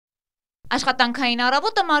Աշխատանքային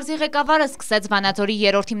առավոտը մարզի ղեկավարը սկսեց Վանաձորի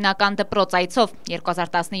 3-րդ հիմնական դպրոց այցով։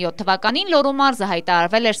 2017 թվականին Լոռու մարզը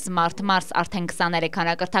հայտարարվել էր Smart Մարզ, արդեն 23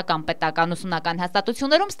 հանրակրթական պետական ուսումնական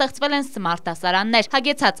հաստատություններում ստեղծվել են Smart դասարաններ,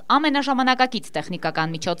 հագեցած ամենաժամանակակից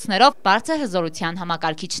տեխնիկական միջոցներով, բարձր հզորության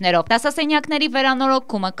համակարգիչներով։ Դասասենյակների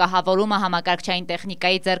վերանորոգումը, կահավորումը, համակարգչային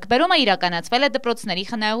տեխնիկայի ձեռքբերումը իրականացվել է դպրոցների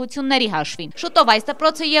խնայողությունների հաշվին։ Շուտով այս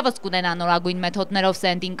դպրոցը ևս կունենա նորագույն մեթոդներով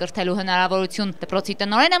սենդին կրթելու հնարավորություն։ Դպրոցի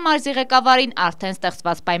տնօրենը մարզի ղեկավարին արդեն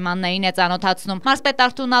ստեղծված պայմաններին է ծանոթացնում։ Մարզպետ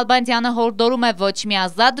հորդորում է ոչ մի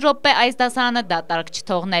ազատ րոպե այս դասարանը դատարկ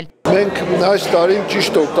չթողնել։ Մենք այս տարին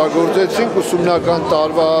ճիշտ օգտագործեցինք ուսումնական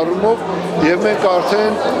տարվա առումով եւ մենք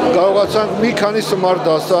արդեն կարողացանք մի քանի Smart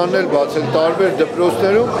դասարաններ բացել տարբեր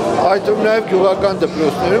դպրոցներում, այդտեղ նաեւ գյուղական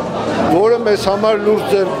դպրոցներում, որը մեզ համար լուրջ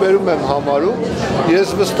ձեռքբերում եմ համարում։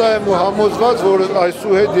 Ես վստահ եմ ու համոզված, որ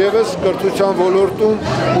այսուհետ եւս կրթության ոլորտում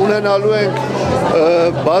ունենալու ենք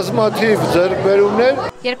բազմաթիվ ձեռքբերումներ։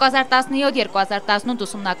 2017-2018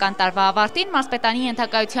 ուսումնական տարվա ավարտին մարզպետանի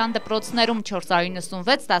ենթակայության դպրոցներում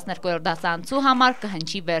 496 12-րդ դասարանցու համար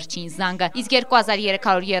կհնչի վերջին զանգը, իսկ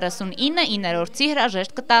 2339 9-րդի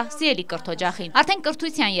հրաժեշտ կտա սիրելի կրթօջախին։ Արդեն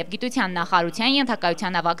կրթության եւ գիտության նախարարության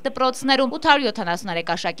ենթակայության ավագ դպրոցներում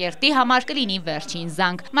 873 աշակերտի համար կլինի վերջին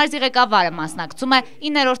զանգ։ Մարզի ղեկավարը մասնակցում է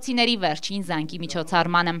 9-րդիների վերջին զանգի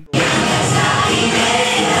միջոցառմանը։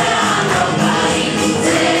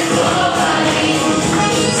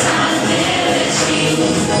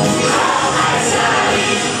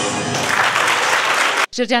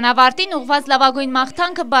 Շրջանավարտին ուղղված լավագույն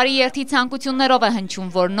մաղթանքը բարի երթի ցանկություններով է հնչում,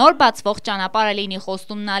 որ նոր բացվող ճանապարհը լինի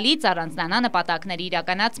խոստումնալից, առանձնանա նպատակների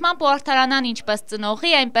իրականացմամբ ու արդարանան ինչպես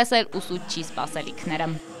ծնողի, այնպես էլ ուսուցչի սպասելիքները։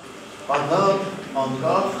 Ազատ,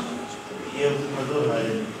 անկախ եւ մտոր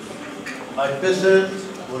հայրենի։ Այդպես է,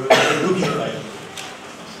 որովհետեւ դուք եք այդ։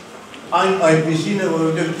 Այն այդպեսին է,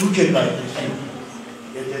 որովհետեւ դուք եք այդպեսին։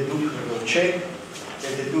 Եթե դուք հրող չեք,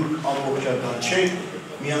 եթե դուք ամբողջական չեք,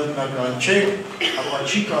 միանձնական չեք, ապա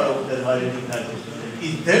չի կարող դեր հայրենիքն այդպեսին։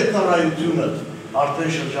 Իսկ դեր ծառայությունը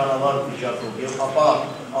արդեն շրջանավարտ վիճակով եւ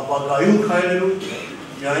ապագայում քայլելու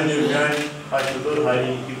միայն եւ միայն այդ մտոր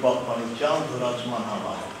հայրենիքի պահպանության զորացման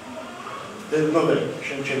համար։ Դերնով է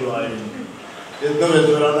շնչելու հայրենիքը։ Դերնով է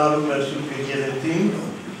զորանալու մեր Սուրբ Եկեղեցին,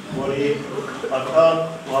 որի ակար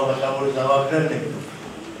ու հավատավոր զավակներն են։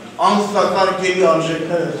 Անստակարգելի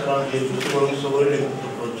արժեքները սրանք Եզուսը, որը սովորել ենք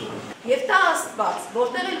դպրոցում։ Եվ դա Աստված,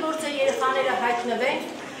 որտեղ էլ որ ձեր երեխաները հայտնվեն,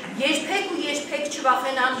 երբեք ու երբեք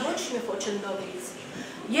չվախենան ոչ մի խոչընդոտից,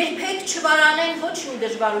 երբեք չվարանեն ոչ մի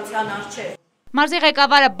դժվարության առջև։ Մարզի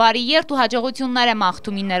ղեկավարը բարի երթ ու հաջողություններ է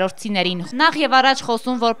մաղթում 9-րդիներին։ Նախ եւ առաջ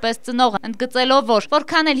խոսում որպես ծնող, ընդգծելով, որ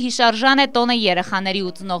որքան էլ հիշարժան է տոնը երեխաների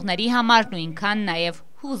ու ծնողների համար, նույնքան նաեւ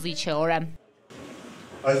հուզիչ է օրը։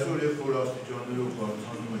 Այսօր երբ որ աստիճաններով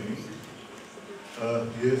բարձրանում էինք,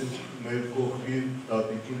 ես մեր կողքի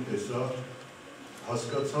տատիկին տեսա,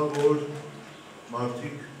 հասկացա, որ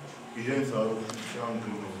մարդիկ իրենց առողջության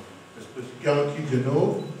գնով, այսպես կյանքի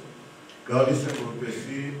գնով գալիս են,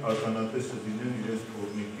 որպեսզի ականատեսը լինեն իրենց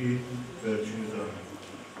կողմիկի վերջին զանգը։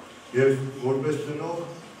 Եվ որպես ծնող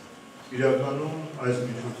իրականում այս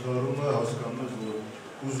միջոցառումը հասկանում ես, որ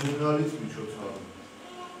ուզումնալից միջոցառում։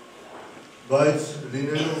 Բայց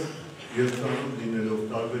լինելով եւ ծանոթ լինելով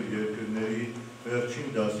տարբեր երկրների վերջին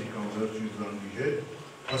դասի կամ վերջին զանգի հետ,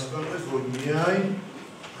 հասկանում ես, որ միայն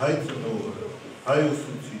հայ ծնողը, հայ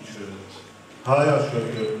ուսուցիչը, հայ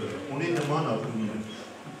աշակերտը ունի նման ապրումներ։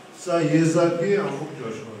 Սա եզակի ամբողջ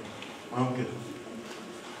աշխարհում անկեղծ։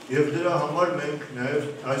 Եվ դրա համար մենք նաև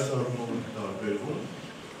այս առումով ենք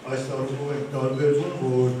տարբերվում,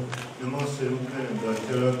 որ նման սերունդներ են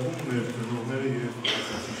դաստիարակում մեր ծնողները եւ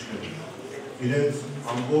ուսուցիչները։ Իրենց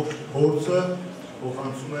ամբողջ փորձը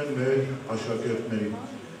փոխանցում են մեր աշակերտներին։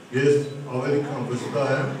 Ես ավելի քան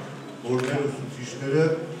վստահ եմ, որ մեր ուսուցիչները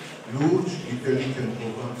լուրջ գիտելիք են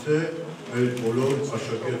փոխանցել մեր բոլոր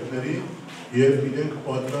աշակերտներին եւ իրենք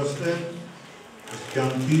պատրաստ են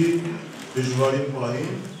կյանքի դժվարին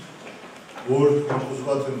պահին, որ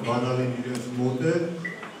համոզված են բանալին իրենց մոտ է,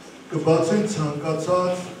 կբացեն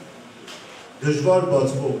ցանկացած դժվար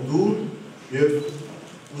բացվող դուռ եւ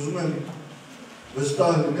ուզում եմ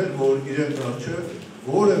վստահ լինել, որ իրենց առջև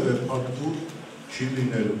որևէ փակ դուռ չի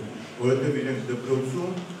լինելու, որովհետեւ իրենք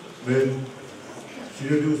դպրոցում մեր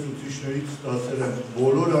սիրելի ուսուցիչներից ստացել են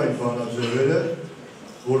բոլոր այն բանաձևերը,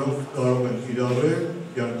 որոնք կարող են կիրառել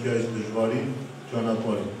կյանքի այս դժվարին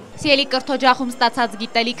ճանապարհին։ Սիրելի կրթօջախում ստացած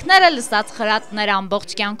գիտելիքները լսած խրատները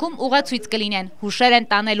ամբողջ կյանքում ուղեցույց կլինեն, հուշեր են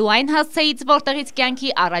տանելու այն հասցեից, որտեղից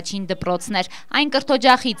կյանքի առաջին դպրոցն էր, այն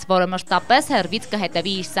կրթօջախից, որը մշտապես հեռվից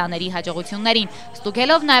կհետևի իր սաների հաջողություններին,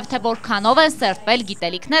 ստուգելով նաև թե որքանով են սերտվել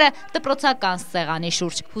գիտելիքները դպրոցական սեղանի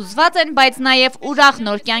շուրջ։ Հուզված են, բայց նաև ուրախ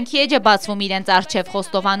նոր կյանքի էջ է բացվում իրենց առջև,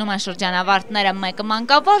 խոստովանում են շրջանավարտները, մեկը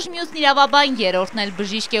մանկավարժ, մյուսն իրավաբան, երրորդն էլ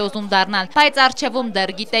բժիշկ է ուզում դառնալ, բայց առջևում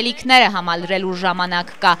դեռ գիտելիքները համալրելու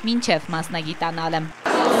ժամանակ կա, մինչև մասնագիտանալը։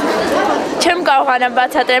 Չեմ կարողանա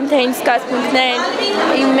բացատրեմ, թե ինչ զգացմունքներ են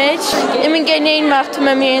իմ մեջ։ Իմ ընկերներին մաղթում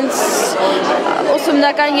եմ իրենց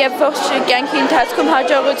ուսումնական և ողջ կյանքի ընթացքում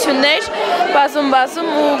հաջողություններ, բազում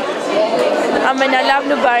ու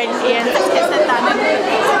ամենալավն ու բարին իրենց։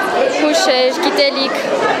 Հուշեր, գիտելիք,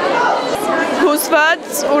 հուզված,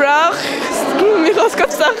 ուրախ, մի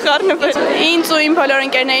խոսքով սախարնվել։ Ինձ ու իմ բոլոր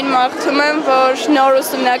ընկերներին մաղթում եմ, որ նոր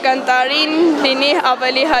ուսումնական տարին լինի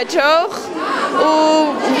ավելի հաջող ու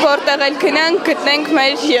որտեղ էլ գնանք գտնենք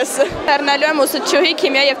մեր եսը։ Դառնալու եմ ուսուցչուհի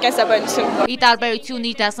քիմիա և կենսաբանություն։ Ի տարբերություն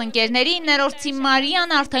իր դասընկերների, ներորդի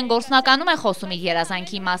Մարիան արդեն գործնականում է խոսում իր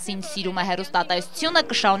երազանքի մասին, սիրում է հեռուստատեսությունը,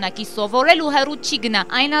 կշարունակի սովորել ու հեռու չի գնա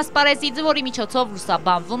այն ասպարեզից, որի միջոցով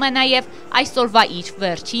լուսաբանվում է նաև այսօրվա իր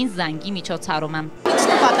վերջին զանգի միջոցառումը։ Ինչ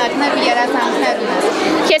նպատակներ ու երազանքներ ունես։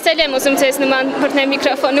 Ես էլ եմ ուզում ձեզ նման բռնել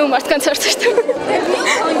միկրոֆոնը ու մարդկանց հարցեր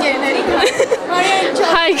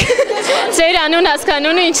Հայք, ձեր անուն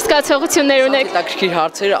հասկանունը ինչ զգացողություններ ունեք։ Հետաքրքիր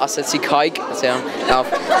հարցեր ասեցիք Հայկ, լավ,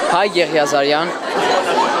 Հայկ Եղիազարյան։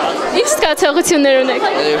 Ինչ զգացողություններ ունեք։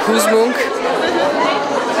 Հուզմունք։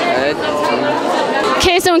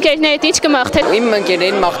 Քեզ ու ընկերներիդ ինչ կմաղթեք։ Իմ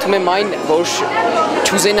ընկերներին մաղթում եմ այն, որ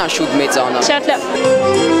չուզենան շուտ մեծանալ։ Շատ լավ։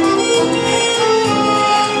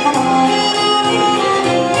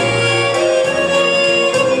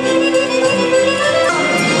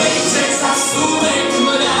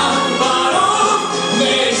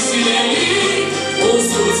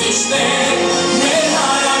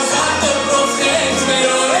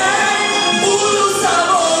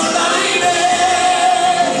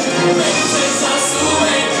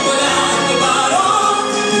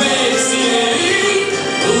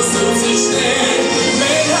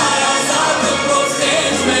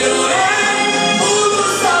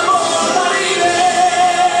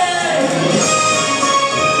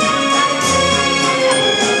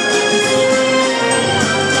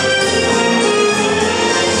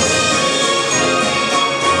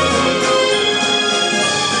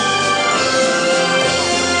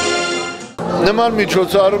 Նման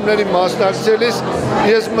միջոցառումների մասնակցելիս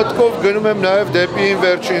ես մտքով գնում եմ նաև դեպի իմ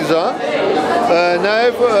վերջին զանգ,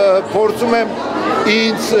 նաև փորձում եմ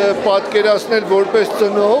ինձ պատկերացնել որպես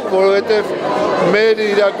ծնող, որովհետև մեր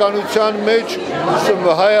իրականության մեջ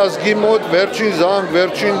հայ ազգի մոտ վերջին զանգ,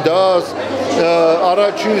 վերջին դաս,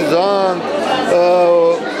 առաջին զանգ,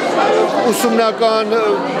 ուսումնական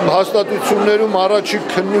հաստատություններում առաջի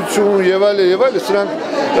քննություն եւ այլն, սրանք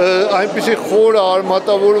այնպիսի խորը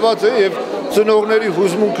արմատավորված է եւ ծնողների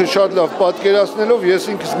հուզմունքը շատ լավ պատկերացնելով ես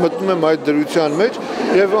ինքս մտնում եմ այդ դրության մեջ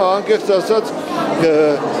եւ անկեղծ ասած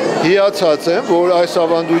հիացած եմ, որ այս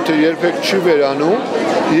ավանդույթը երբեք չի վերանում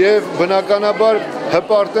եւ բնականաբար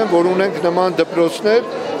հպարտ եմ, որ ունենք նման դպրոցներ։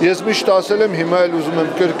 Ես միշտ ասել եմ, հիմա էլ ուզում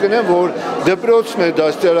եմ կրկնեմ, որ դպրոցն է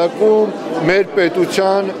դաստիարակում մեր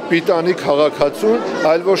պետության պիտանի քաղաքացուն,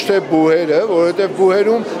 այլ ոչ թե բուհերը, որովհետև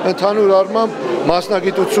բուհերում ընդհանուր առմամբ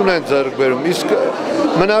մասնագիտություն են ձեռք բերում, իսկ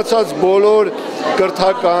մնացած բոլոր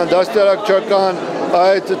կրթական, դաստիարակչական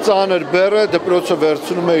այդ ծանր բեռը դպրոցը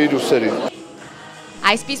վերցնում է իր ուսերին։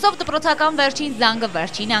 Այսպիսով դպրոցական վերջին զանգը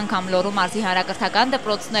վերջին անգամ Լոռու մարզի հանրակրթական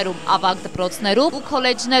դպրոցներում, ավագ դպրոցներում ու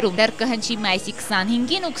քոլեջներում դեռ կհնչի մայիսի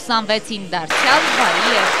 25-ին ու 26-ին դարձյալ բարի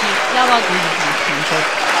երթի լավագույն հաղթանքով։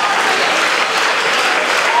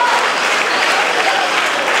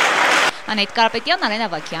 Անետ Կարպետյան, Արեն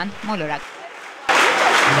Ավագյան, Մոլորակ։